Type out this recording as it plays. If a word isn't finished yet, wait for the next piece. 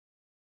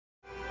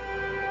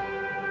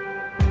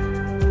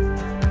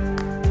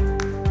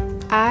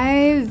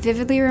I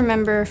vividly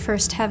remember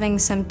first having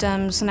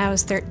symptoms when I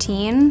was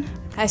 13.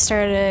 I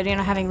started,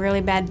 having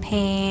really bad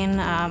pain,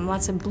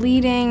 lots of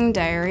bleeding,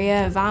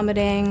 diarrhea,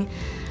 vomiting,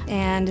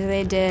 and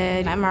they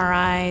did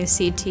MRI,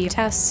 CT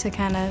tests to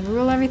kind of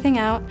rule everything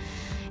out,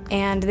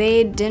 and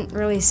they didn't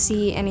really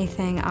see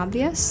anything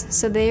obvious,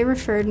 so they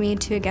referred me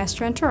to a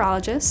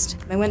gastroenterologist.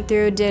 I went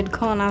through, did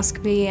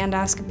colonoscopy,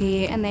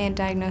 endoscopy, and they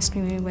diagnosed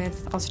me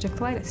with ulcerative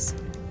colitis.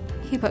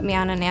 He put me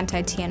on an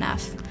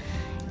anti-TNF.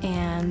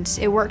 And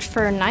it worked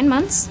for 9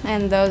 months,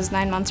 and those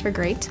 9 months were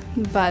great,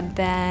 but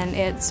then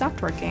it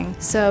stopped working.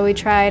 So we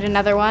tried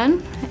another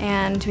one,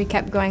 and we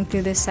kept going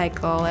through this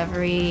cycle.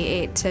 Every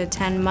 8 to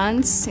 10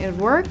 months it would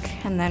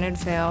work, and then it'd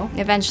fail.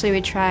 Eventually we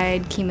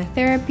tried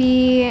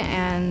chemotherapy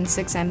and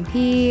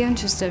 6-MP,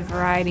 just a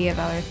variety of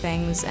other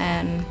things,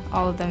 and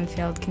all of them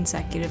failed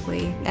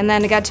consecutively. And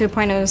then it got to a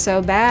point it was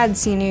so bad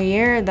senior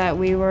year that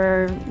we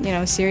were,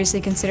 seriously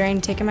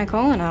considering taking my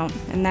colon out,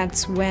 and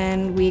that's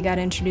when we got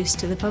introduced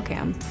to the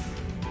PillCam.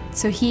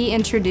 So he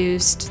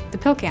introduced the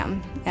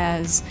PillCam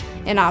as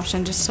an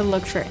option just to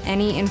look for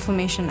any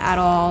inflammation at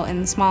all in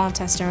the small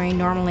intestine where you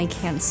normally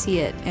can't see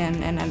it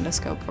in an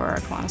endoscope or a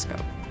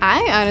colonoscope.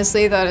 I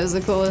honestly thought it was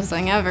the coolest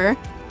thing ever.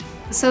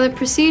 So the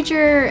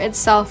procedure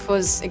itself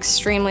was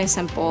extremely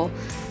simple,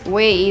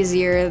 way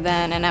easier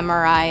than an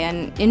MRI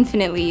and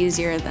infinitely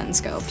easier than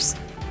scopes.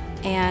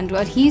 And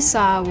what he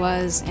saw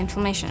was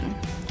inflammation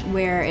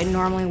where it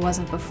normally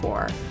wasn't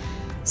before.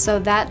 So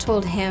that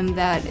told him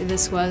that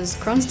this was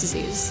Crohn's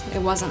disease.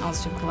 It wasn't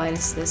ulcerative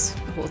colitis this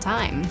whole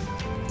time.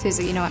 So he's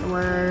like, you know what,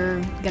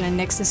 we're gonna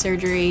nix the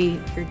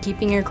surgery, you're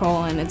keeping your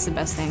colon, it's the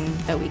best thing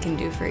that we can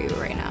do for you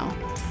right now.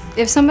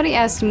 If somebody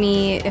asked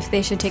me if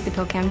they should take the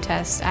PillCam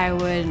test, I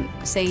would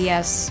say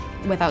yes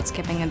without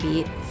skipping a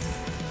beat.